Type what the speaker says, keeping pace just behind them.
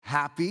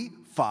Happy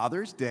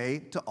Father's Day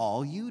to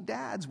all you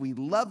dads. We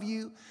love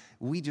you.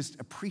 We just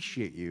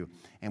appreciate you,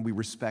 and we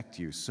respect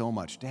you so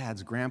much.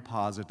 Dads,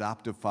 grandpas,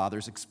 adoptive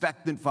fathers,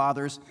 expectant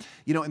fathers.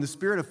 You know, in the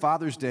spirit of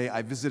Father's Day,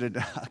 I visited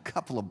a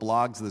couple of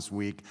blogs this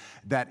week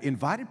that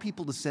invited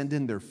people to send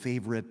in their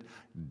favorite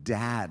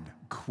dad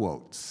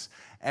quotes.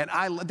 And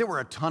there were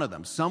a ton of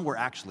them. Some were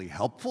actually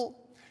helpful.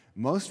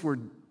 Most were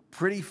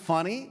pretty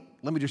funny.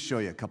 Let me just show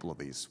you a couple of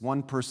these.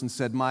 One person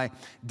said, "My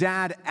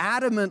dad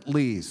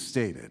adamantly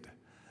stated,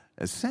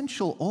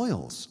 essential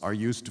oils are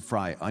used to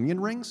fry onion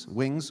rings,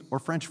 wings, or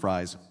French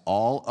fries.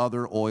 All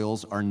other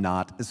oils are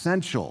not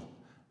essential."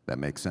 That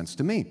makes sense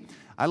to me.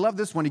 I love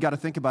this one. You got to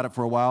think about it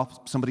for a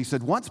while. Somebody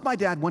said, "Once my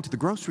dad went to the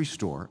grocery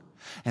store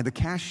and the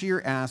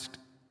cashier asked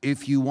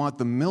if you want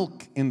the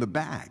milk in the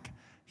bag.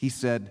 He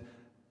said,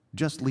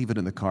 just leave it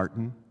in the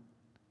carton."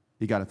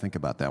 You got to think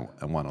about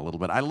that one a little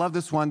bit. I love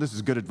this one. This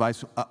is good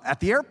advice. At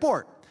the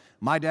airport,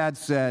 my dad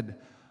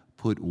said,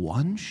 "Put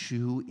one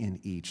shoe in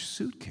each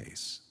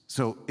suitcase.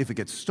 So if it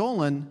gets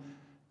stolen,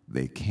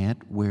 they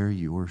can't wear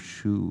your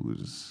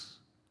shoes."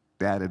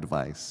 Dad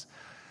advice.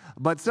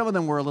 But some of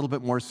them were a little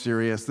bit more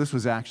serious. This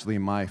was actually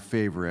my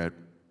favorite.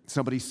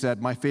 Somebody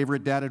said, "My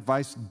favorite dad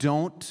advice,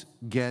 don't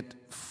get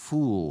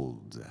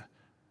fooled.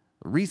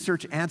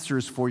 Research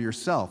answers for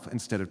yourself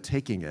instead of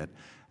taking it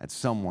at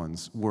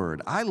someone's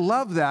word." I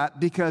love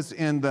that because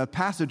in the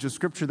passage of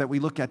Scripture that we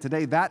look at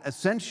today, that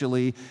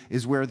essentially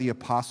is where the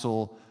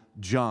Apostle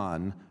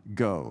John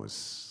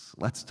goes.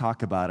 Let's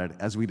talk about it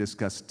as we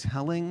discuss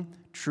telling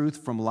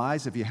truth from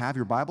lies. If you have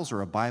your Bibles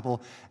or a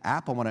Bible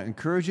app, I want to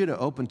encourage you to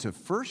open to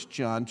 1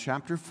 John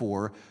chapter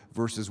 4,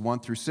 verses 1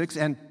 through 6.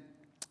 And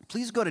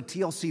please go to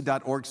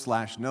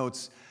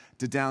tlc.org/notes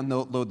to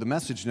download the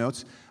message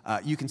notes.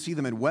 You can see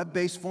them in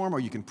web-based form,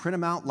 or you can print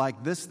them out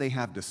like this. They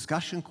have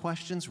discussion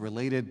questions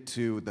related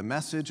to the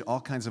message,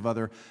 all kinds of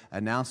other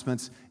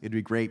announcements. It'd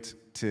be great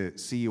to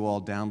see you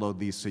all download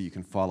these so you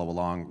can follow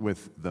along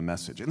with the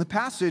message. In the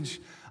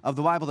passage of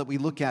the Bible that we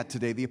look at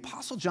today, the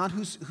Apostle John,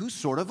 who's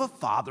sort of a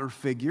father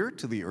figure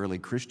to the early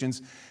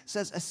Christians,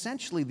 says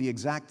essentially the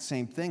exact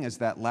same thing as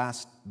that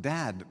last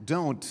dad.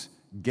 Don't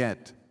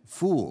get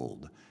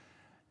fooled.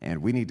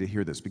 And we need to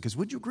hear this, because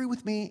would you agree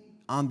with me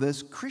on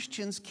this?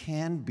 Christians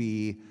can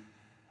be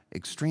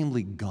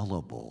extremely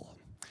gullible.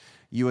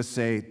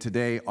 USA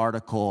Today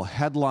article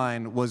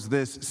headline was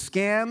this: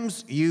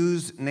 "Scams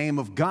use name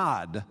of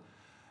God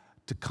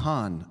to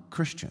con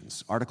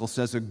Christians." Article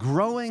says a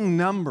growing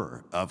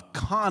number of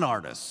con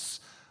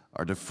artists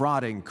are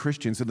defrauding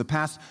Christians. In the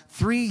past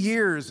 3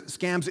 years,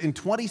 scams in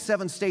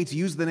 27 states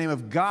used the name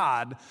of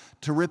God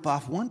to rip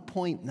off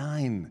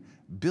 $1.9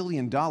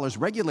 billion.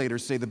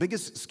 Regulators say the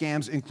biggest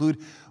scams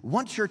include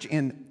one church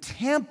in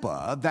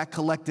Tampa that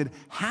collected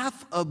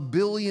 $500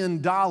 million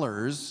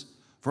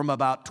from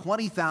about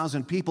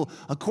 20,000 people.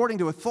 According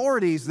to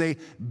authorities, they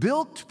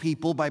bilked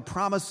people by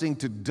promising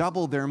to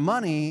double their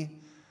money,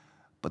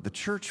 but the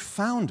church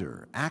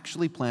founder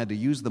actually planned to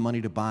use the money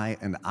to buy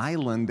an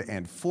island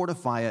and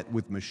fortify it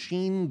with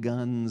machine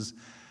guns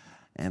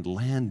and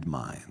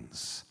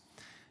landmines.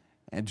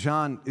 And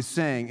John is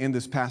saying in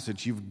this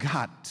passage, you've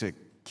got to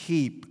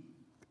keep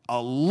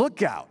a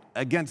lookout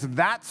against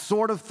that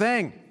sort of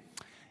thing.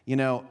 You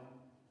know,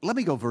 let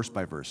me go verse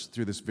by verse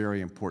through this very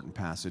important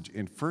passage.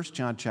 In 1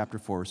 John chapter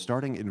 4,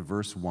 starting in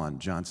verse 1,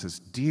 John says,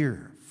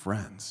 "Dear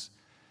friends,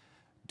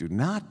 do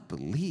not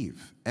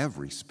believe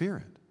every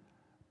spirit,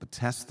 but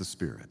test the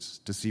spirits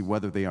to see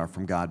whether they are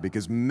from God,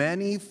 because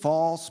many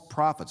false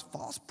prophets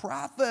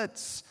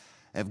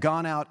have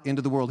gone out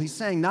into the world." He's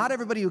saying not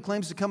everybody who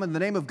claims to come in the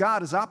name of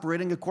God is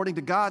operating according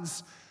to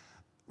God's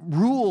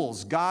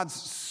rules, God's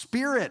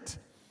spirit.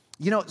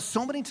 You know,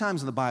 so many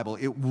times in the Bible,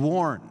 it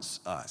warns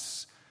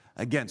us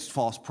against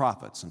false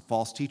prophets and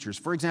false teachers.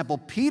 For example,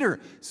 Peter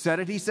said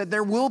it. He said,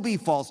 "There will be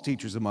false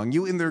teachers among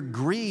you. In their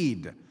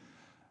greed,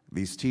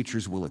 these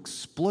teachers will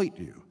exploit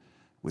you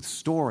with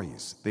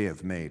stories they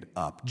have made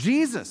up."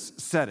 Jesus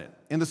said it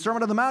in the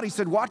Sermon on the Mount. He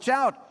said, "Watch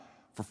out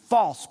for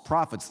false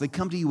prophets. They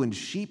come to you in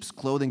sheep's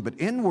clothing, but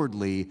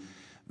inwardly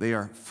they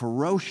are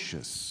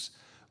ferocious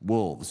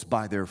wolves.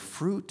 By their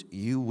fruit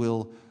you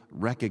will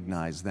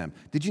recognize them."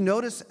 Did you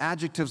notice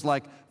adjectives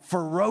like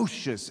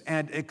ferocious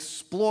and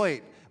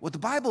exploit? What the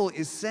Bible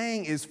is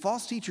saying is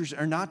false teachers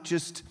are not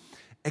just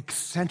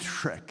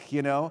eccentric,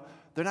 you know?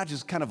 They're not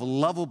just kind of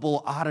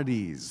lovable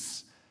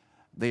oddities.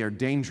 They are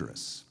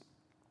dangerous.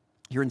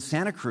 Here in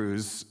Santa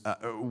Cruz,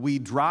 we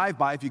drive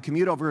by, if you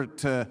commute over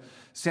to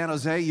San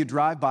Jose, you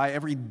drive by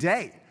every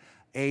day,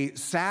 a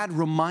sad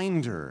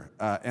reminder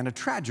and a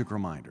tragic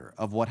reminder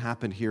of what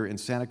happened here in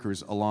Santa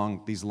Cruz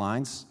along these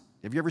lines.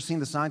 Have you ever seen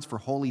the signs for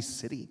Holy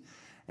City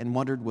and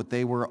wondered what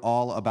they were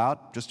all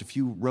about? Just a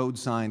few road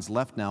signs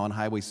left now on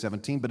Highway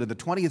 17, but in the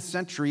 20th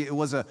century, it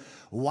was a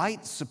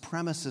white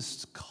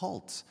supremacist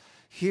cult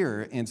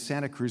here in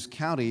Santa Cruz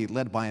County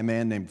led by a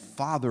man named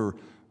Father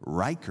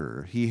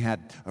Riker. He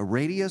had a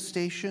radio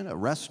station, a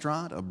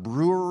restaurant, a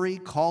brewery,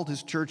 called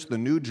his church the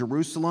New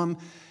Jerusalem.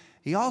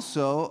 He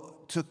also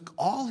took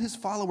all his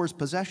followers'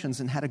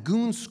 possessions and had a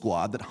goon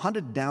squad that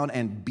hunted down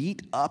and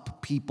beat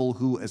up people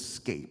who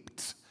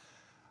escaped.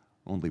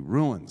 Only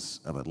ruins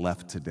of it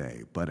left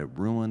today, but it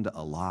ruined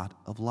a lot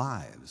of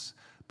lives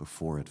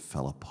before it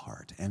fell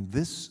apart. And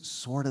this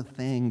sort of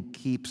thing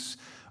keeps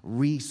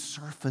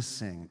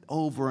resurfacing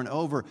over and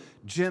over.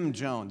 Jim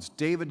Jones,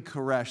 David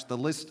Koresh, the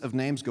list of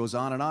names goes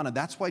on. And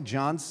that's why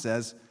John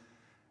says,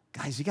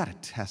 guys, you got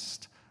to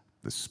test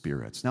the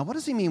spirits. Now, what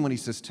does he mean when he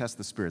says test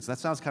the spirits? That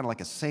sounds kind of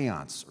like a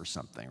seance or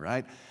something,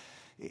 right?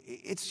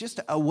 It's just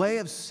a way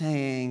of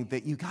saying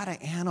that you got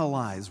to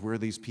analyze where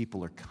these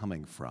people are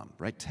coming from,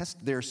 right?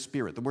 Test their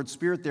spirit. The word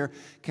spirit there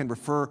can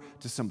refer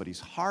to somebody's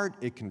heart.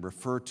 It can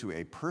refer to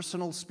a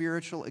personal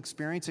spiritual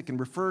experience. It can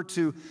refer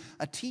to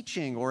a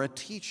teaching or a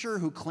teacher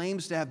who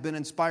claims to have been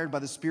inspired by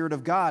the Spirit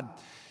of God.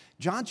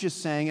 John's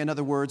just saying, in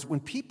other words, when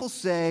people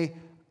say,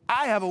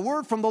 I have a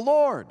word from the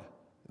Lord,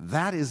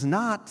 that is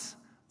not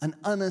an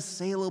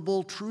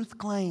unassailable truth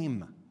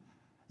claim.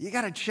 You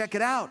got to check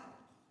it out.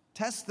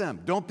 Test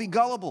them. Don't be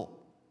gullible.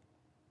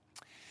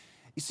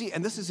 You see,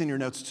 and this is in your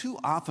notes, two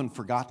often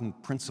forgotten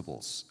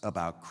principles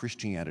about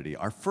Christianity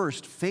are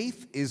first,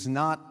 faith is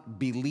not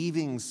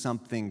believing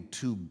something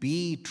to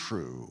be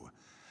true.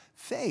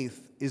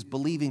 Faith is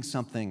believing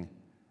something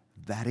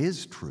that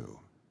is true.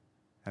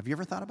 Have you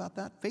ever thought about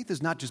that? Faith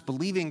is not just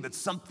believing that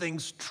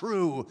something's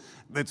true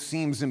that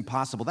seems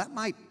impossible. That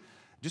might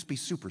just be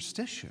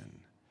superstition.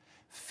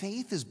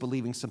 Faith is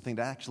believing something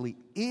that actually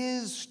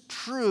is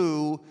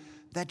true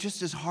that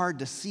just is hard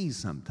to see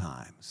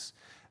sometimes.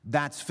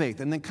 That's faith.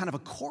 And then kind of a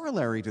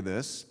corollary to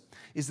this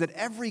is that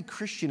every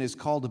Christian is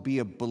called to be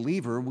a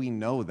believer. We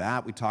know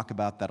that. We talk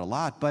about that a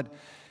lot. But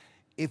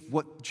if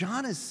what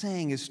John is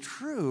saying is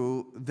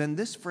true, then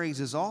this phrase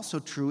is also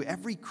true.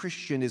 Every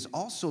Christian is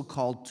also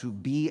called to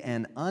be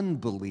an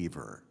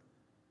unbeliever.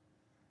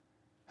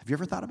 Have you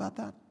ever thought about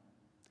that?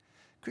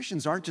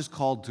 Christians aren't just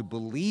called to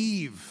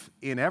believe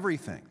in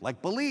everything,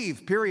 like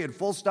believe, period,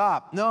 full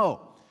stop.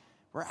 No.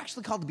 We're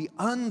actually called to be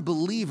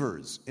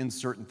unbelievers in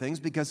certain things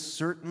because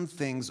certain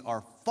things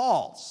are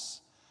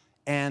false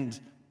and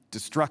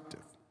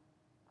destructive.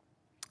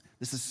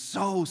 This is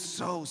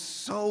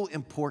so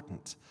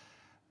important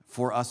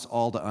for us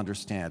all to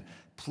understand.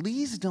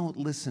 Please don't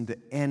listen to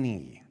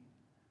any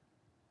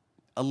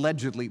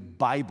allegedly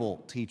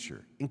Bible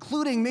teacher,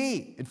 including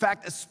me, in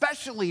fact,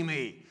 especially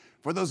me,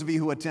 for those of you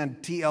who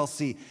attend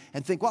TLC,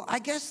 and think, well, I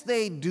guess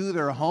they do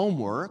their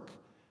homework.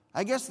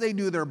 I guess they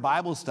do their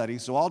Bible study,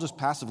 so I'll just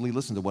passively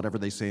listen to whatever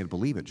they say and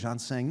believe it.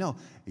 John's saying, no,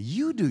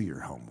 you do your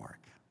homework.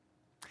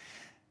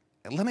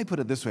 Let me put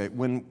it this way.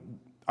 When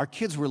our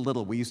kids were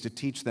little, we used to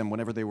teach them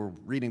whenever they were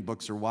reading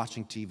books or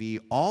watching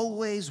TV,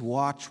 always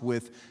watch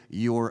with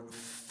your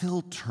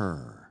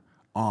filter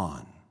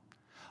on.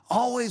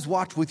 Always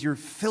watch with your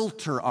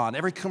filter on.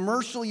 Every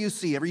commercial you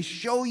see, every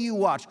show you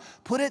watch,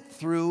 put it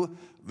through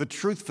the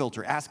truth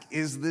filter. Ask,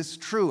 is this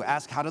true?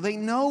 Ask, how do they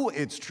know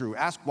it's true?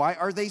 Ask, why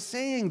are they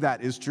saying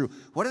that is true?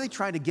 What are they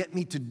trying to get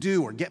me to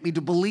do or get me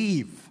to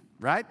believe,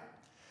 right?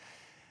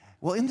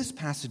 Well, in this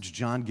passage,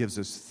 John gives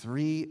us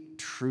 3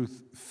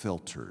 truth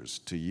filters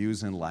to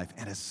use in life,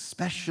 and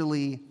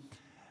especially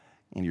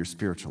in your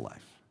spiritual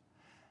life.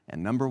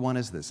 And number 1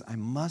 is this: I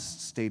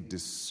must stay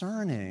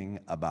discerning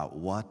about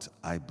what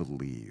I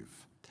believe.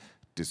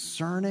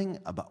 Discerning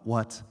about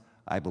what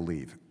I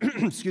believe.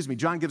 Excuse me,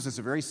 John gives us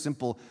a very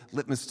simple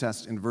litmus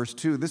test in verse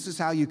 2. This is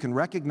how you can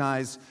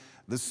recognize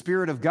the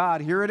Spirit of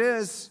God. Here it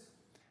is.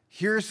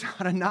 Here's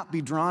how to not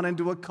be drawn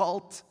into a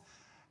cult.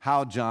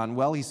 How, John?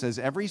 Well, he says,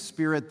 every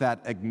spirit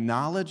that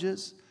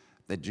acknowledges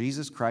that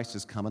Jesus Christ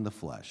has come in the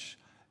flesh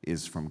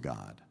is from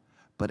God.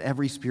 But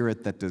every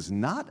spirit that does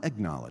not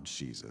acknowledge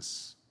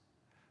Jesus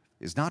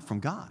is not from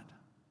God.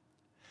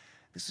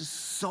 This is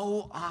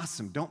so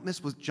awesome. Don't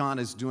miss what John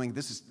is doing.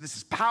 This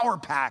is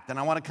power-packed, and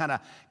I want to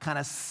kind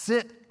of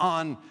sit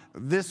on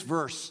this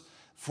verse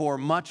for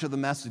much of the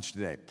message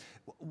today.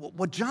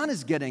 What John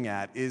is getting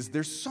at is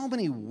there's so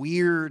many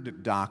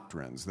weird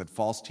doctrines that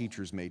false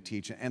teachers may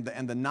teach, and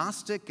the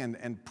Gnostic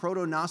and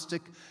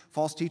proto-Gnostic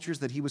false teachers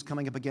that he was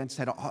coming up against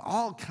had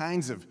all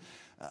kinds of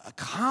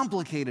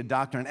complicated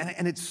doctrine,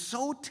 and it's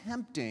so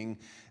tempting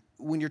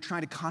when you're trying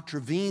to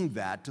contravene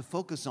that, to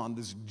focus on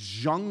this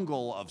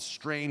jungle of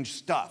strange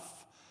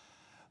stuff.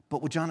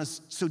 But what John is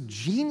so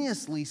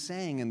geniusly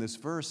saying in this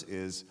verse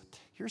is,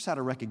 here's how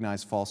to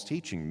recognize false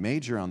teaching.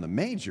 Major on the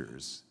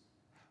majors.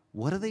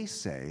 What do they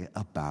say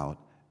about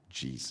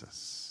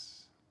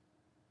Jesus?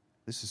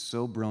 This is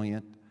so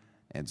brilliant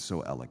and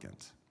so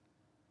elegant.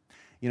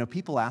 You know,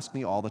 people ask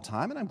me all the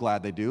time, and I'm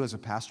glad they do as a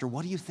pastor,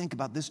 what do you think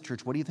about this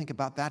church? What do you think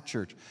about that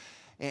church?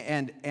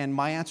 And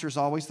my answer is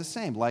always the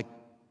same. Like,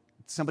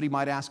 somebody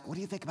might ask, what do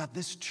you think about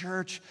this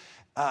church?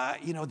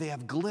 They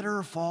have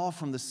glitter fall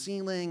from the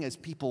ceiling as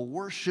people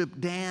worship,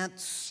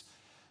 dance.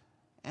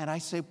 And I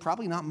say,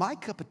 probably not my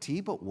cup of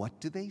tea, but what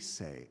do they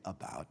say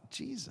about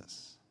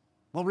Jesus?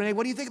 Well, Renee,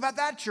 what do you think about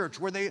that church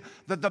where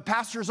the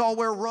pastors all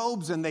wear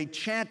robes and they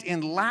chant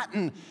in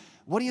Latin?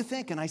 What do you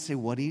think? And I say,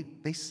 what do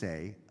they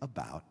say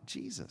about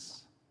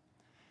Jesus?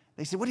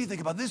 They say, what do you think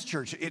about this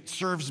church? It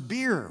serves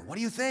beer. What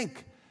do you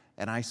think?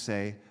 And I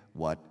say,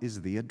 what is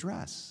the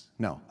address?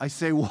 No, I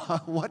say,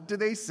 what do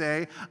they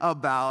say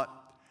about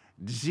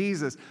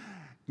Jesus?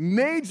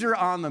 Major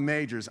on the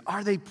majors.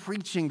 Are they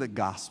preaching the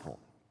gospel?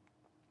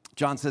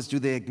 John says, do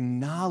they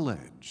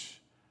acknowledge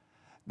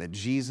that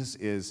Jesus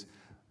is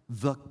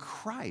the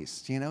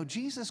Christ? You know,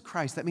 Jesus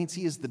Christ, that means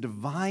he is the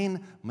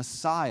divine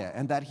Messiah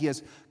and that he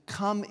has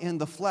come in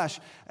the flesh.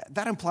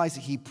 That implies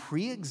that he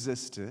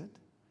pre-existed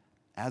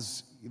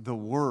as the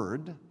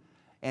Word,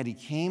 and he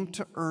came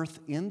to earth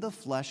in the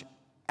flesh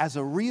as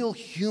a real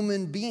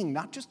human being,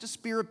 not just a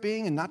spirit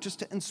being and not just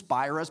to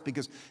inspire us,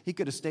 because he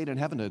could have stayed in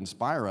heaven to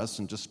inspire us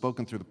and just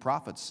spoken through the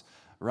prophets,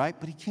 right?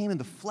 But he came in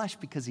the flesh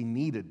because he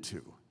needed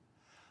to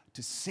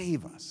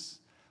save us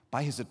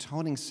by his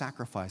atoning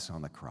sacrifice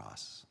on the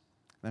cross.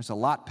 There's a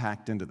lot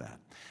packed into that.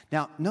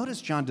 Now, notice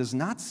John does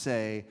not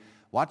say,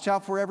 watch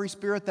out for every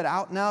spirit that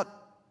out and out,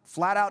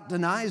 flat out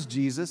denies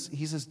Jesus.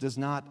 He says, does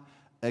not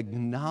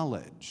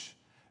acknowledge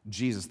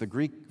Jesus. The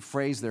Greek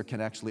phrase there can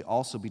actually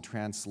also be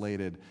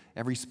translated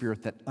every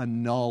spirit that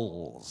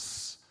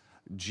annuls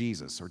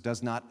Jesus or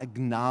does not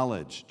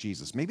acknowledge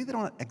Jesus. Maybe they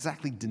don't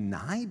exactly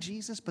deny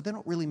Jesus, but they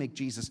don't really make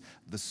Jesus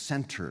the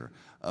center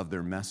of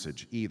their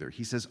message either.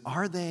 He says,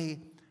 are they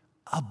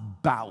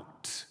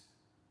about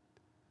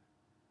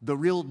the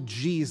real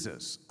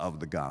Jesus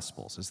of the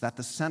Gospels? Is that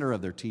the center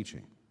of their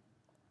teaching?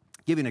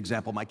 I'll give you an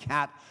example. My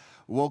cat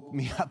woke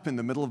me up in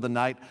the middle of the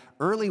night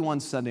early one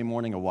Sunday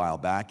morning a while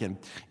back, and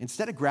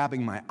instead of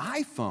grabbing my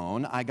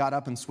iPhone, I got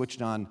up and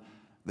switched on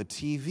the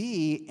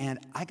TV, and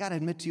I got to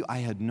admit to you, I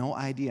had no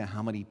idea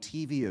how many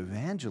TV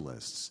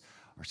evangelists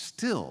are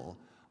still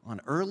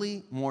on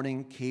early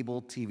morning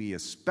cable TV,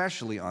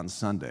 especially on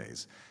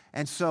Sundays.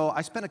 And so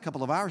I spent a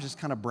couple of hours just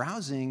kind of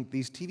browsing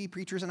these TV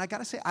preachers, and I got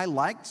to say, I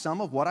liked some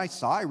of what I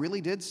saw. I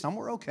really did. Some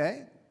were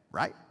okay,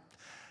 right?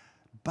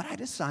 But I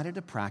decided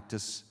to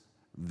practice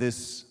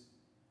this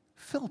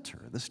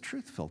filter, this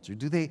truth filter.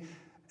 Do they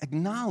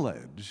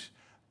acknowledge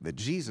that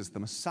Jesus, the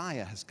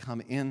Messiah, has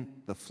come in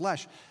the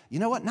flesh? You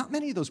know what? Not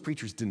many of those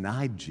preachers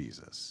denied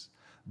Jesus,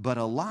 but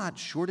a lot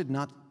sure did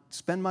not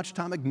spend much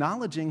time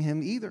acknowledging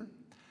him either.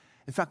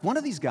 In fact, one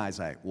of these guys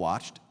I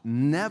watched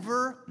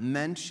never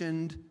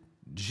mentioned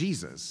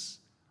Jesus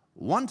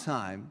one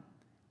time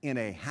in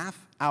a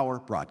half-hour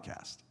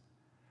broadcast.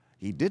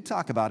 He did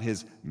talk about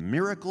his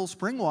miracle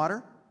spring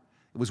water.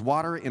 It was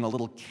water in a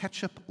little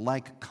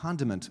ketchup-like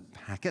condiment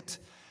packet.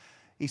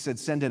 He said,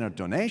 send in a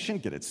donation,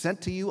 get it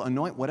sent to you,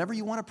 anoint whatever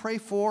you want to pray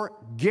for,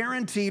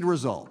 guaranteed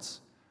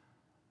results.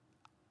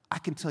 I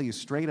can tell you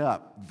straight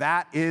up,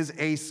 that is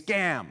a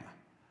scam.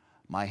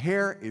 My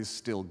hair is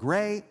still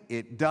gray.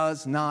 It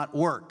does not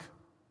work.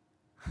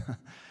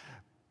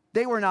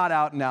 They were not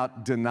out and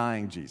out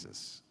denying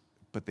Jesus,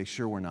 but they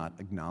sure were not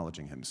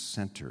acknowledging him,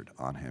 centered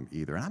on him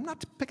either. And I'm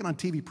not picking on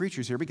TV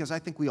preachers here because I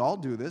think we all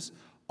do this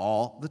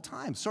all the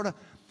time. Sort of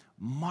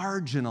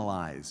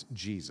marginalize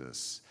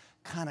Jesus,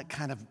 kind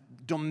of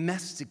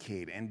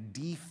domesticate and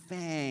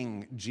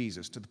defang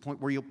Jesus to the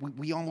point where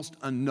we almost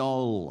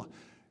annul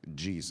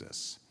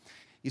Jesus.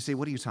 You say,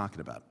 what are you talking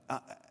about?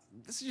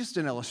 This is just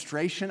an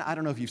illustration. I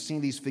don't know if you've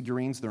seen these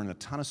figurines. They're in a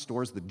ton of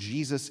stores. The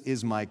Jesus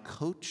is my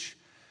coach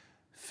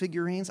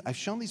figurines. I've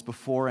shown these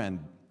before, and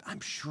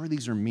I'm sure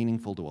these are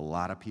meaningful to a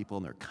lot of people,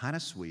 and they're kind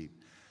of sweet.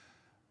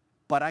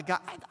 But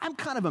I'm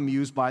kind of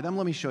amused by them.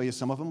 Let me show you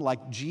some of them.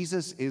 Like,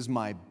 Jesus is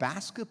my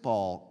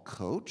basketball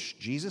coach.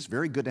 Jesus,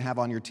 very good to have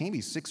on your team.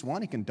 He's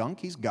 6'1", he can dunk,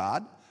 he's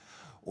God.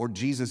 Or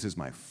Jesus is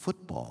my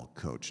football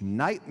coach.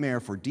 Nightmare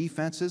for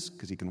defenses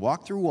because he can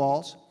walk through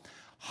walls.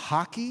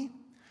 Hockey,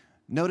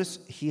 notice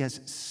he has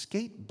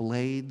skate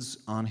blades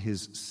on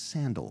his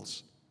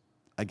sandals.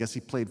 I guess he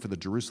played for the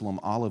Jerusalem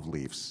Olive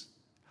Leafs.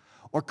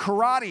 Or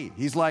karate,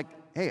 he's like,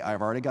 hey,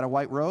 I've already got a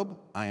white robe.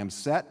 I am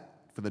set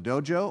for the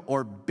dojo.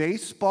 Or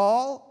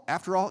baseball,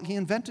 after all, he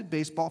invented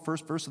baseball,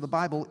 first verse of the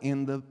Bible,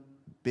 in the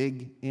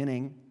big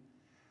inning.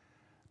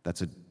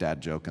 That's a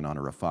dad joke in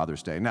honor of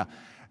Father's Day. Now,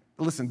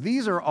 listen,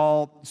 these are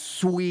all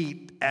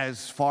sweet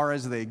as far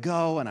as they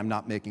go, and I'm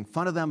not making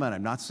fun of them, and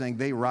I'm not saying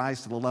they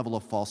rise to the level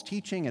of false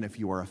teaching, and if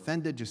you are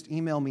offended, just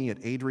email me at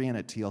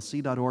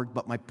adrian@tlc.org.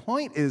 But my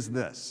point is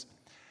this.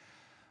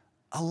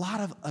 A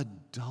lot of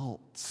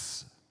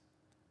adults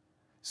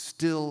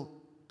still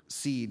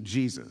see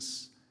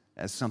Jesus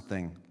as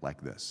something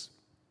like this.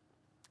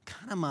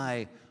 Kind of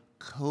my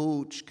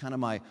coach, kind of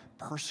my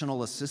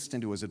personal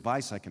assistant who has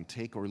advice I can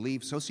take or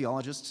leave.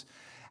 Sociologists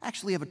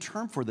actually have a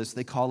term for this.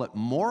 They call it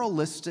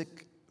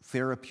moralistic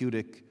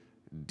therapeutic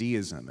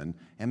deism.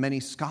 And many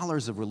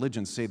scholars of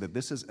religion say that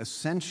this is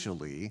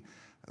essentially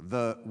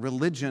the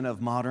religion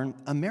of modern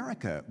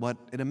America. What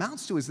it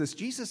amounts to is this: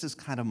 Jesus is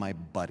kind of my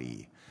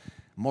buddy.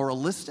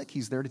 Moralistic,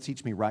 he's there to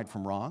teach me right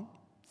from wrong.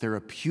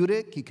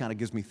 Therapeutic, he kind of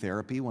gives me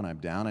therapy when I'm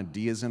down. And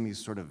deism,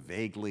 he's sort of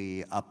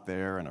vaguely up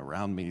there and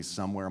around me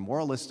somewhere.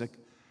 Moralistic,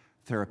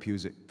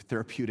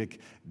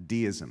 therapeutic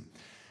deism.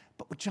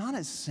 But what John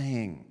is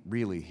saying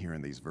really here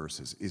in these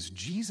verses is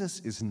Jesus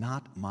is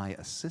not my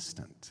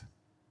assistant.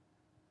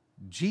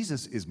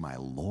 Jesus is my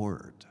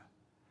Lord.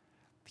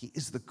 He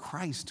is the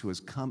Christ who has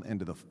come in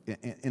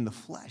the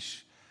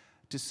flesh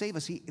to save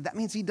us. That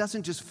means he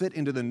doesn't just fit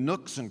into the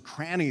nooks and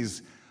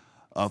crannies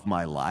of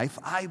my life.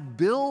 I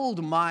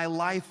build my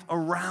life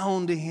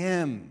around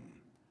him.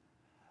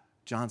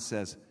 John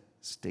says,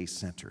 stay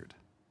centered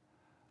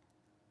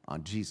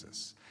on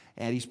Jesus.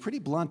 And he's pretty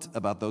blunt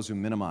about those who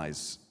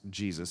minimize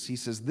Jesus. He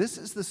says, this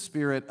is the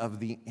spirit of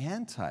the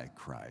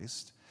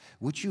Antichrist,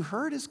 which you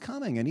heard is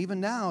coming and even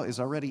now is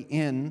already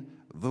in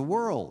the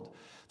world.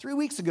 3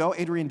 weeks ago,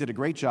 Adrian did a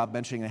great job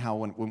mentioning how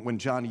when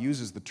John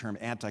uses the term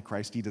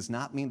Antichrist, he does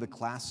not mean the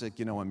classic,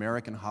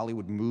 American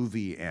Hollywood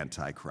movie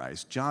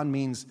Antichrist. John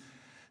means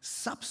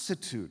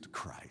substitute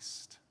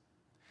Christ,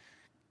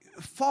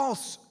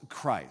 false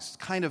Christ,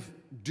 kind of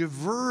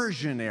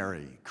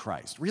diversionary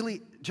Christ.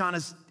 Really, John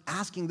is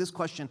asking this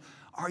question,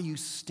 are you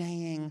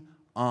staying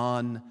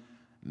on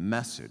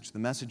message? The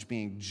message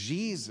being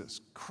Jesus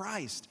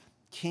Christ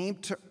came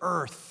to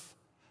earth,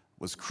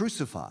 was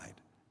crucified,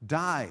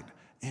 died,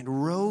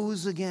 and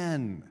rose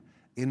again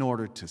in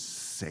order to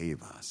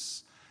save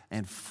us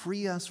and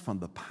free us from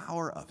the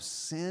power of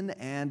sin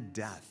and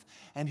death.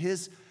 And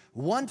his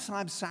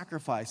one-time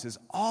sacrifice is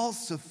all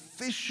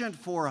sufficient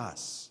for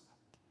us.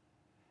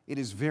 It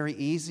is very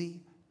easy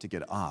to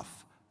get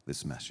off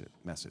this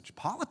message.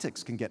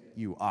 Politics can get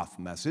you off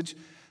message.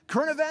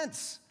 Current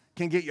events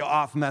can get you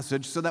off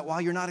message, so that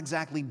while you're not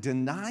exactly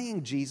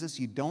denying Jesus,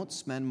 you don't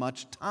spend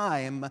much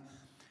time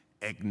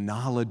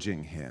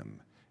acknowledging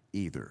him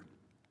either.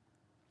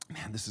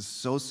 Man, this is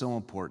so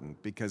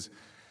important, because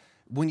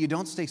when you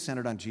don't stay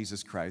centered on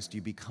Jesus Christ, you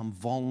become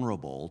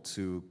vulnerable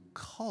to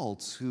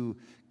cults who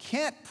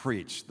can't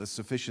preach the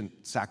sufficient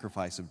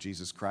sacrifice of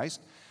Jesus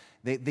Christ.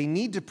 They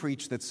need to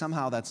preach that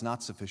somehow that's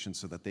not sufficient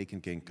so that they can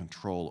gain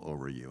control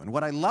over you. And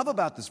what I love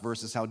about this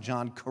verse is how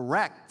John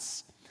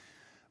corrects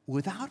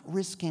without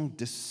risking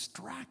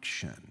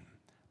distraction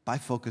by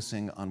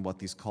focusing on what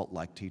these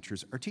cult-like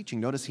teachers are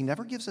teaching. Notice he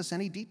never gives us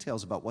any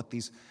details about what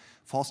these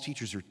false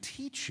teachers are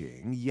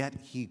teaching, yet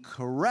he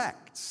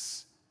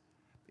corrects.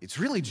 It's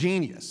really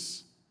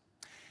genius.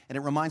 And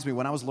it reminds me,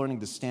 when I was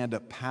learning to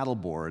stand-up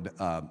paddleboard,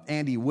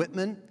 Andy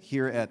Whitman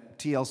here at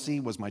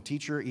TLC was my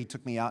teacher. He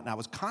took me out, and I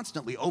was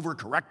constantly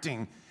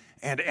overcorrecting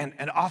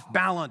and off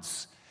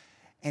balance.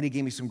 And he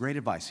gave me some great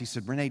advice. He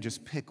said, Renee,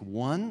 just pick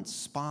one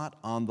spot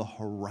on the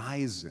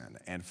horizon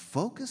and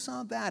focus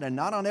on that and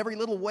not on every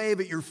little wave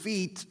at your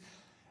feet,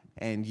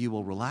 and you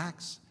will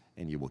relax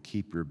and you will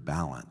keep your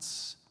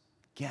balance.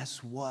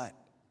 Guess what?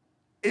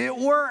 It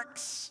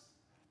works.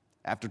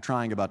 After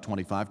trying about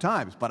 25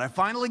 times, but I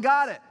finally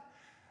got it.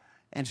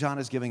 And John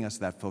is giving us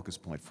that focus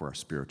point for our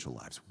spiritual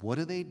lives. What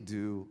do they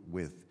do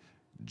with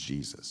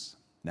Jesus?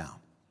 Now,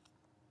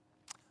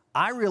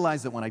 I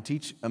realize that when I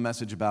teach a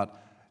message about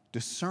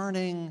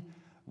discerning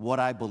what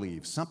I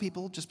believe, some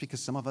people, just because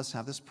some of us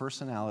have this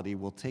personality,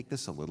 will take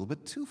this a little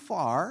bit too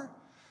far.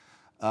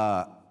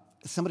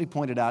 Somebody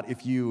pointed out,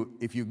 if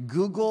you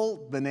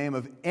Google the name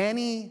of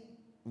any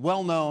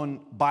well-known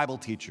Bible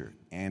teacher,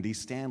 Andy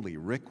Stanley,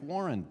 Rick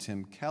Warren,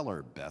 Tim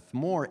Keller, Beth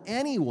Moore,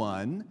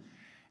 anyone,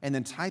 and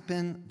then type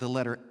in the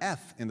letter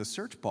F in the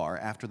search bar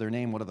after their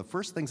name, one of the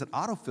first things that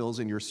autofills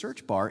in your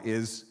search bar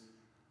is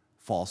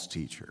false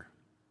teacher.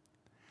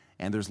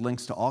 And there's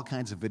links to all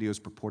kinds of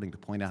videos purporting to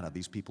point out how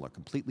these people are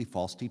completely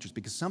false teachers,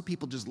 because some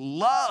people just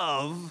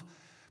love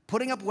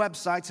putting up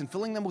websites and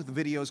filling them with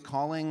videos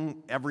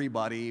calling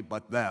everybody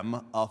but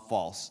them a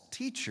false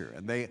teacher.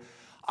 And they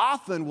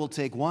often will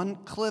take one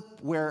clip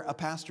where a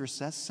pastor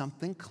says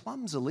something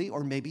clumsily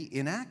or maybe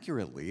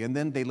inaccurately, and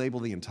then they label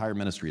the entire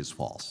ministry as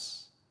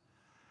false.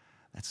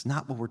 That's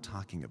not what we're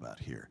talking about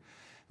here.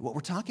 What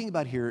we're talking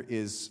about here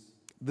is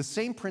the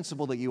same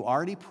principle that you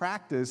already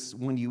practice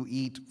when you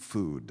eat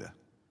food.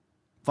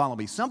 Follow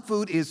me. Some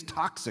food is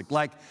toxic.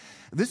 Like,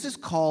 this is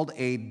called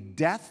a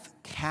death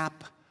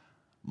cap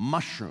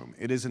mushroom.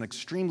 It is an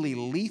extremely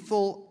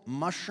lethal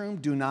mushroom.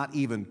 Do not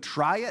even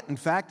try it. In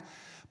fact,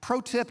 pro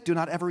tip, do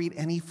not ever eat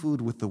any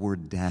food with the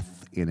word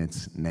death in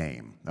its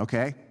name,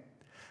 okay?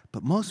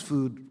 But most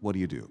food, what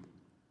do?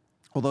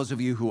 Well, those of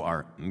you who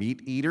are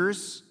meat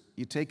eaters,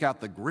 you take out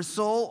the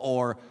gristle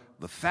or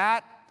the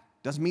fat.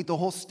 Doesn't mean the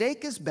whole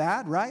steak is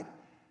bad, right?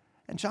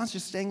 And John's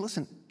just saying,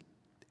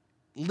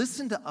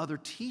 listen to other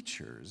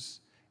teachers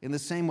in the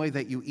same way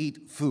that you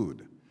eat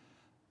food.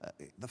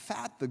 The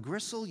fat, the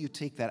gristle, you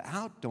take that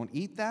out. Don't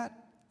eat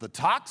that. The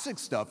toxic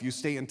stuff, you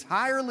stay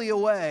entirely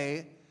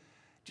away.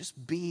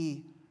 Just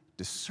be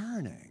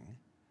discerning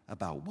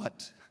about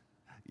what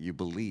you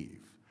believe.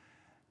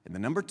 And the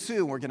number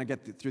two, we're going to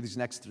get through these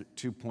next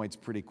 2 points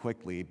pretty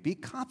quickly. Be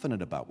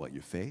confident about what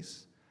you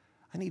face.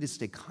 I need to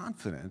stay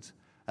confident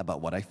about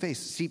what I face.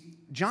 See,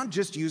 John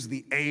just used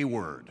the A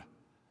word,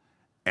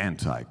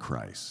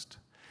 Antichrist.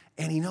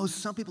 And he knows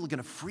some people are going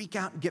to freak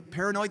out and get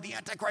paranoid. The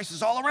Antichrist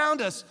is all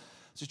around us.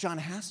 So John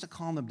has to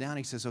calm them down.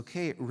 He says,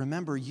 okay,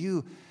 remember,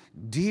 you,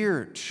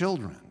 dear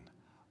children,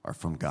 are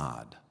from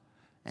God.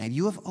 And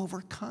you have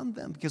overcome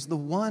them, because the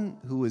one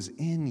who is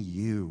in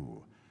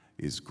you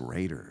is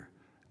greater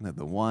than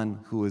the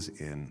one who is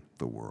in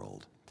the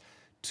world.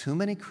 Too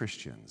many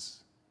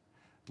Christians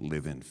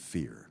live in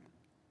fear.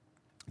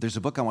 There's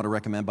a book I want to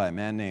recommend by a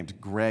man named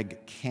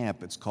Greg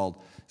Camp. It's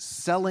called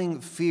Selling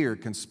Fear,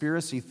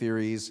 Conspiracy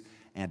Theories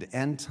and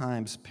End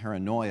Times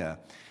Paranoia.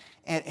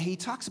 And he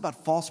talks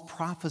about false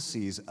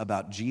prophecies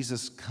about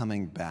Jesus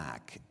coming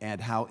back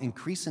and how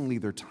increasingly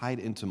they're tied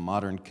into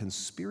modern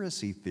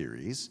conspiracy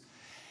theories.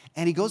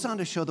 And he goes on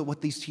to show that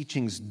what these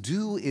teachings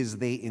do is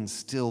they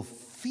instill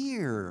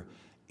fear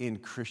in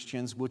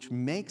Christians, which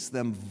makes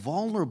them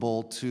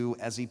vulnerable to,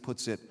 as he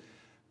puts it,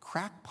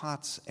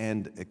 crackpots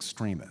and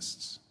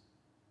extremists.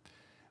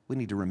 We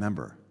need to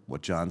remember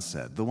what John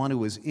said. The one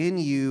who is in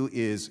you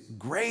is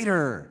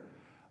greater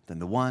than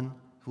the one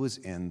who is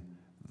in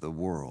the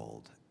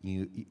world.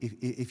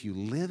 If you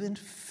live in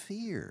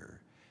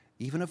fear,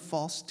 even of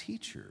false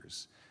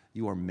teachers,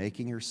 you are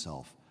making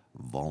yourself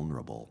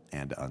vulnerable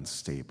and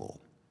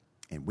unstable.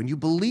 And when you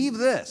believe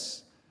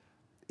this,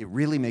 it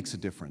really makes a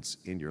difference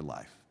in your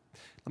life.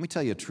 Let me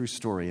tell you a true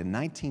story. In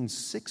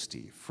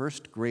 1960,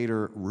 first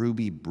grader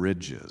Ruby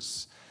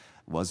Bridges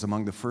was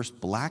among the first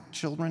black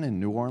children in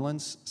New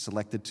Orleans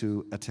selected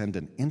to attend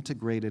an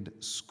integrated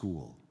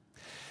school.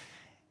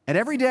 And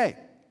every day,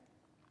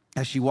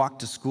 as she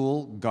walked to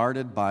school,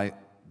 guarded by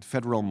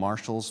federal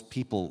marshals,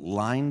 people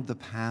lined the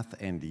path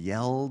and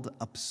yelled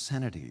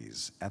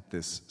obscenities at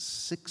this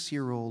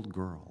 6-year-old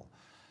girl.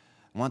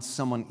 Once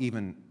someone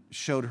even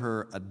showed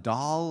her a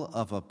doll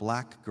of a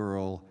black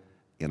girl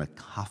in a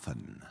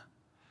coffin.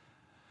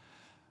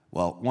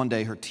 Well, one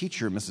day her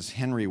teacher, Mrs.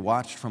 Henry,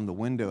 watched from the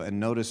window and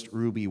noticed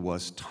Ruby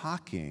was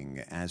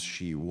talking as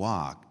she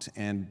walked.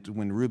 And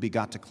when Ruby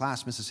got to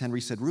class, Mrs.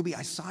 Henry said, "Ruby,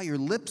 I saw your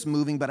lips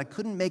moving, but I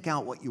couldn't make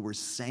out what you were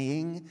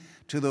saying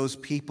to those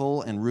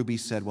people." And Ruby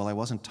said, "Well, I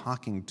wasn't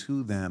talking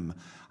to them.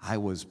 I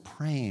was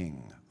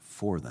praying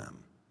for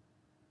them."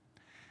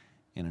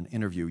 In an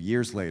interview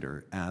years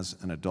later, as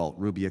an adult,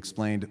 Ruby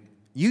explained,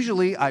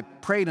 "Usually I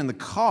prayed in the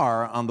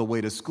car on the way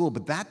to school,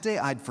 but that day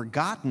I'd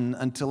forgotten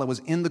until I was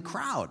in the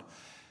crowd.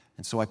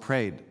 And so I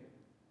prayed,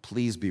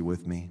 please be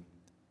with me.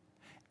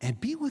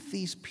 And be with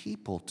these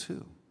people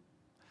too.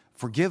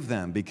 Forgive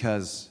them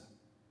because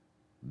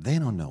they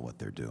don't know what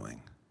they're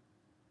doing."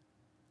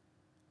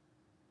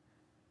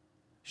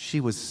 She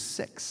was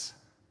 6.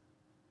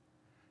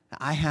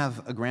 I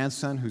have a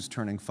grandson who's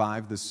turning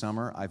 5 this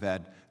summer. I've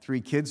had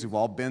 3 kids who've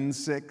all been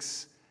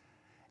 6.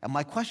 And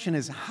my question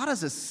is, how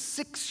does a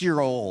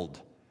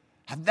 6-year-old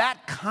have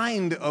that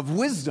kind of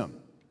wisdom?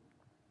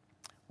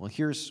 Well,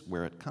 here's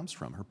where it comes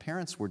from. Her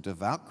parents were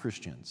devout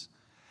Christians,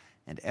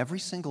 and every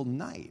single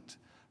night,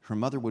 her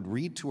mother would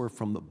read to her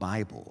from the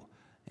Bible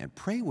and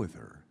pray with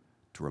her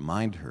to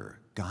remind her,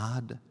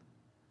 God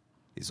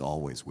is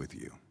always with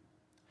you.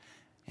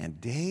 And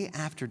day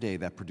after day,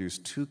 that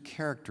produced 2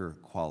 character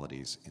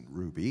qualities in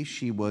Ruby.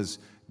 She was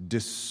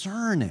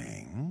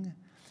discerning.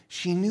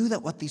 She knew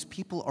that what these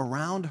people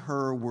around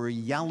her were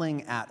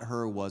yelling at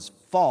her was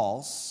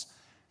false,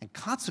 and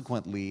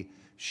consequently,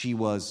 she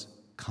was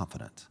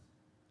confident.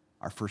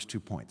 Our first 2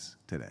 points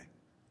today.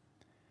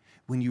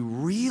 When you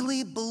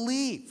really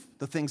believe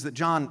the things that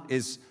John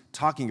is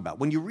talking about,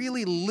 when you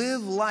really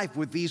live life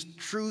with these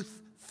truth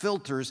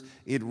filters,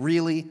 it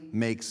really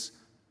makes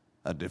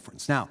a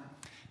difference. Now,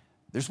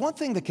 there's one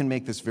thing that can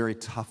make this very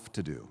tough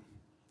to do.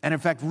 And in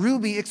fact,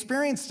 Ruby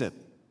experienced it.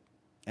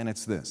 And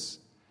it's this.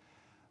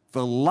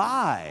 The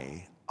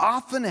lie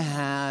often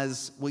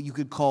has what you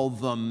could call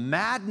the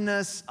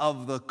madness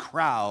of the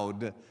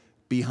crowd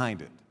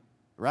behind it,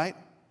 right?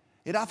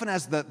 It often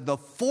has the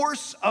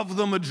force of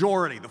the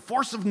majority, the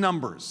force of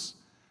numbers.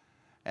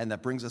 And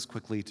that brings us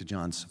quickly to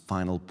John's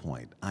final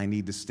point. I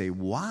need to stay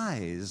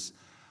wise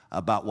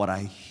about what I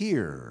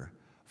hear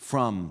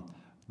from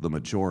the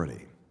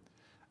majority.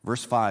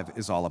 Verse 5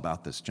 is all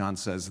about this. John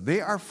says,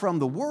 "They are from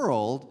the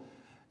world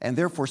and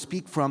therefore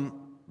speak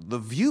from the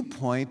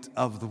viewpoint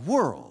of the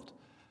world.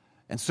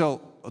 And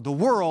so the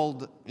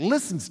world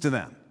listens to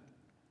them."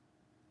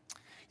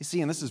 You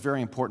see, and this is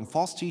very important,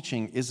 false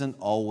teaching isn't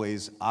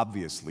always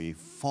obviously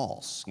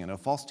false.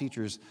 False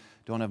teachers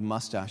don't have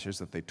mustaches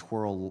that they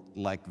twirl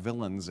like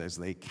villains as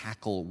they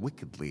cackle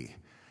wickedly.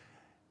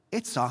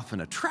 It's often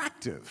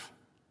attractive,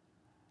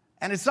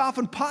 and it's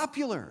often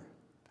popular.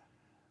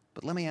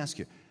 But let me ask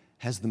you,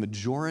 has the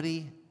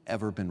majority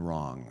ever been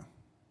wrong?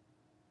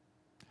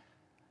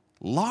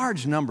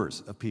 Large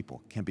numbers of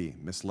people can be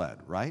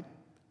misled, right?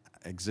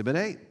 Exhibit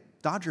A,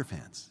 Dodger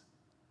fans.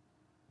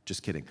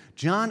 Just kidding.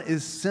 John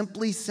is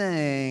simply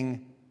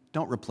saying,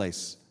 don't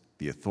replace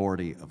the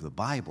authority of the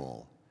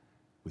Bible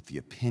with the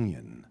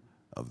opinion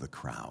of the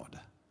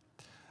crowd.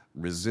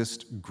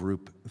 Resist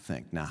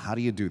groupthink. Now, how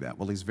do you do that?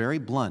 Well, he's very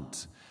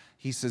blunt.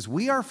 He says,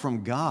 "We are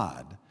from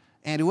God,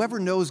 and whoever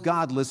knows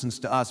God listens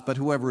to us, but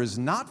whoever is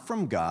not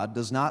from God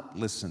does not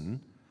listen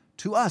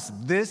to us.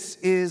 This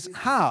is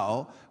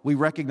how we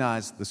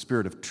recognize the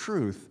spirit of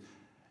truth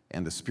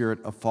and the spirit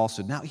of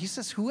falsehood." Now, he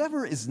says,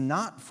 whoever is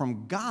not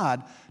from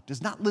God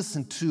does not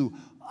listen to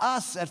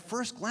us. At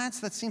first glance,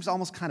 that seems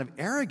almost kind of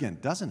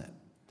arrogant, doesn't it?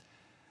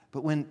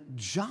 But when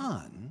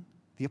John,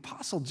 the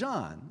Apostle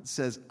John,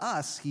 says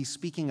us, he's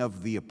speaking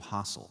of the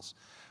apostles,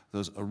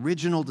 those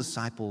original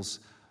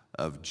disciples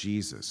of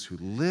Jesus, who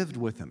lived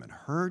with him and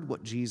heard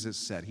what Jesus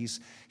said. He's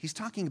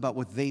talking about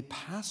what they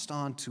passed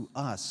on to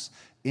us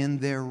in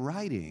their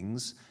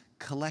writings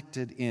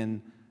collected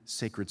in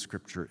sacred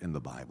scripture in the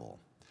Bible.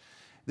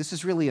 This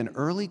is really an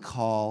early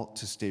call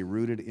to stay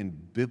rooted in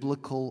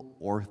biblical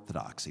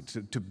orthodoxy,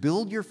 to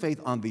build your faith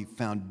on the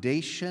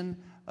foundation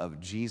of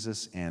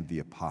Jesus and the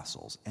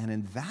apostles. And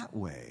in that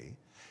way,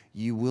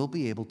 you will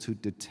be able to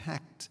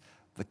detect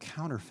the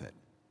counterfeit.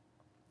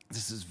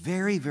 This is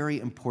very,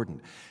 very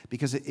important,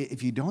 because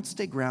if you don't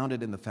stay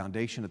grounded in the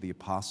foundation of the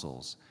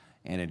apostles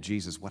and in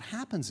Jesus, what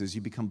happens is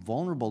you become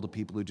vulnerable to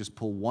people who just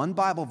pull one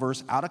Bible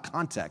verse out of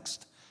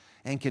context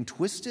and can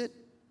twist it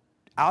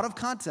out of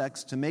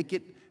context to make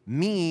it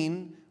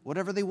mean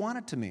whatever they want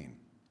it to mean.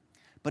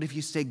 But if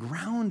you stay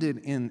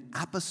grounded in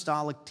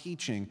apostolic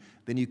teaching,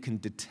 then you can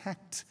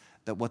detect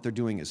that what they're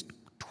doing is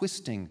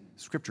twisting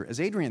Scripture. As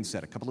Adrian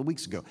said a couple of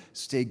weeks ago,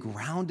 stay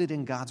grounded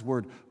in God's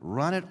Word.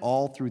 Run it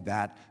all through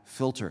that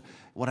filter.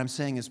 What I'm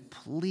saying is,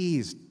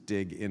 please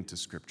dig into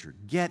Scripture.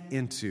 Get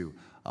into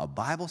a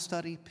Bible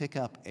study. Pick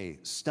up a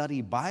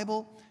study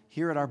Bible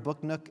here at our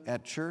Book Nook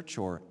at church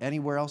or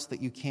anywhere else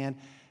that you can.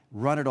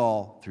 Run it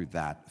all through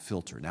that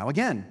filter. Now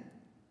again,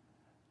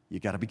 you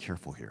got to be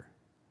careful here.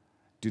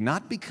 Do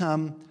not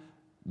become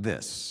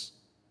this,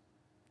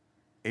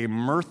 a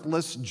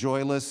mirthless,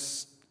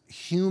 joyless,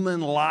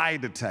 human lie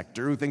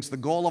detector who thinks the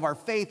goal of our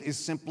faith is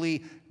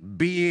simply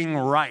being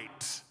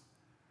right.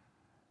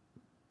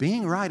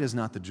 Being right is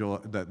not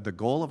the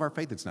goal of our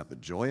faith. It's not the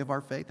joy of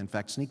our faith. In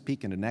fact, sneak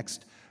peek into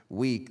next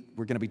week,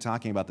 we're going to be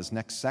talking about this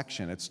next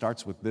section. It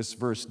starts with this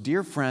verse.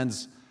 Dear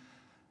friends,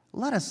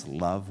 let us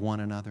love one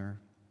another,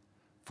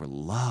 for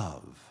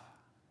love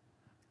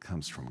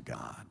comes from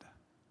God.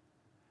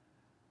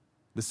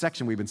 The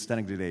section we've been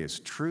studying today is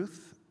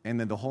truth. And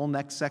then the whole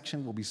next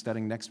section we'll be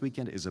studying next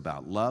weekend is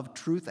about love.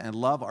 Truth and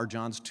love are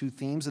John's two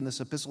themes in this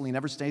epistle. He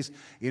never stays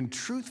in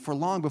truth for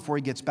long before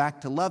he gets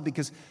back to love,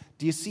 because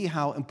do you see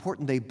how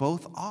important they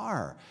both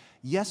are?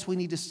 Yes, we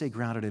need to stay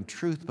grounded in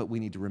truth, but we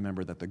need to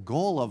remember that the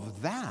goal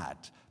of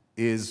that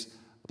is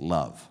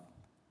love.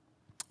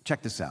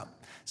 Check this out.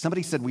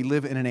 Somebody said we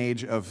live in an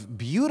age of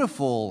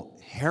beautiful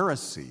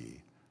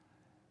heresy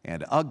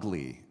and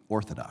ugly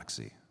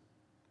orthodoxy.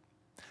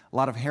 A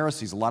lot of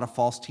heresies, a lot of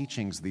false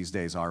teachings these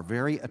days are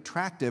very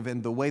attractive,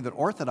 and the way that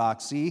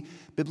orthodoxy,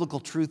 biblical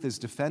truth, is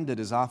defended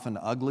is often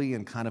ugly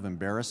and kind of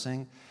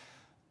embarrassing.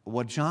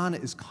 What John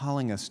is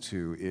calling us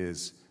to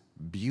is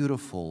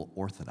beautiful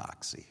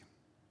orthodoxy.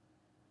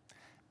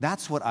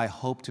 That's what I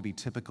hope to be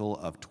typical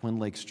of Twin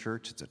Lakes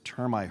Church. It's a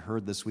term I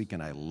heard this week,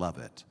 and I love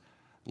it.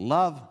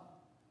 Love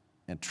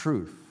and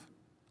truth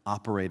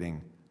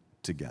operating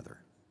together.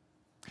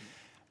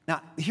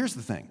 Now, here's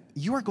the thing.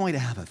 You are going to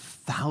have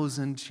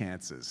 1,000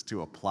 chances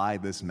to apply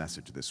this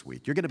message this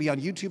week. You're going to be on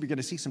YouTube. You're going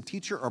to see some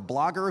teacher or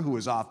blogger who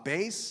is off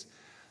base,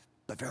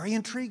 but very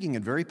intriguing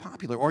and very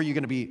popular. Or you're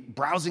going to be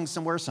browsing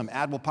somewhere. Some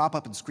ad will pop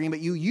up and scream at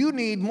you. You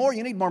need more.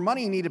 You need more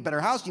money. You need a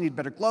better house. You need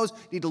better clothes.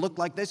 You need to look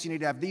like this. You need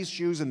to have these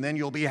shoes, and then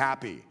you'll be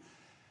happy.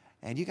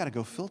 And you got to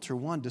go filter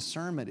one,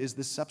 discernment. Is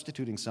this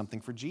substituting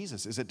something for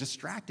Jesus? Is it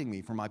distracting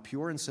me from my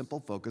pure and simple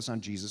focus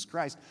on Jesus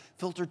Christ?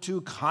 Filter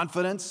two,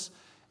 confidence.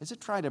 Is it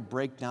trying to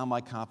break down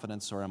my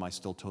confidence, or am I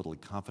still totally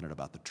confident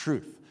about the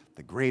truth?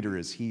 The greater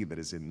is he that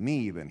is in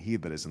me than he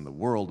that is in the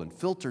world. And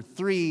filter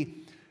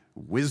three,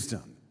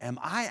 wisdom. Am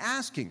I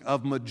asking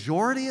of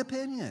majority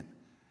opinion?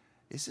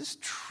 Is this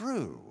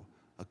true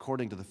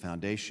according to the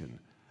foundation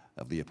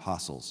of the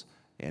apostles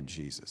and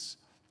Jesus?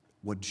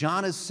 What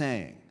John is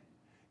saying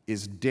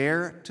is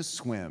dare to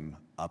swim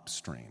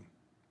upstream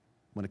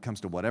when it comes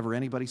to whatever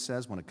anybody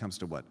says, when it comes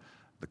to what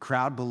the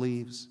crowd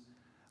believes.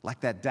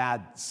 Like that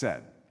dad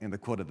said in the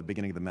quote at the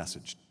beginning of the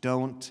message,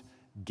 don't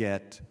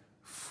get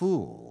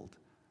fooled.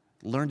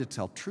 Learn to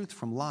tell truth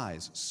from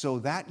lies so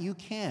that you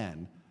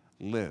can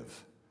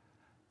live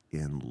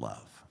in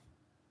love.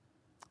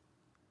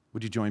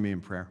 Would you join me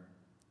in prayer?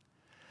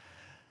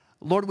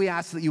 Lord, we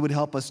ask that you would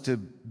help us to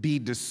be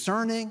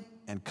discerning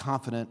and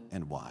confident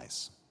and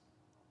wise.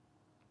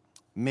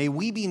 May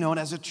we be known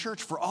as a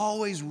church for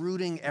always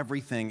rooting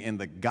everything in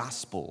the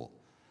gospel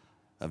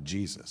of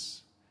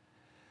Jesus.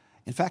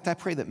 In fact, I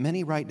pray that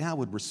many right now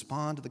would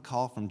respond to the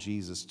call from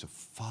Jesus to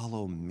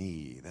follow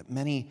me, that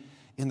many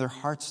in their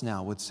hearts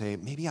now would say,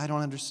 maybe I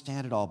don't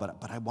understand it all,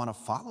 but I want to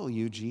follow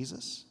you,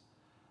 Jesus.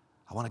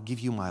 I want to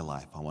give you my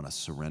life. I want to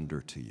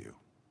surrender to you.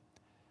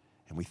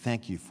 And we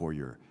thank you for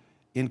your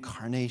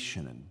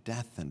incarnation and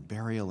death and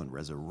burial and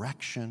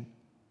resurrection.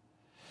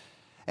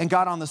 And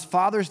God, on this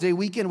Father's Day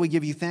weekend, we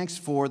give you thanks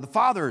for the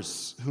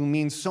fathers who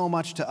mean so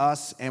much to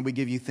us, and we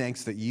give you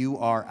thanks that you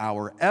are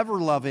our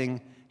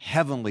ever-loving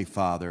Heavenly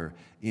Father.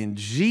 In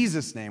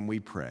Jesus' name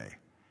we pray.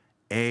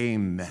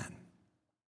 Amen.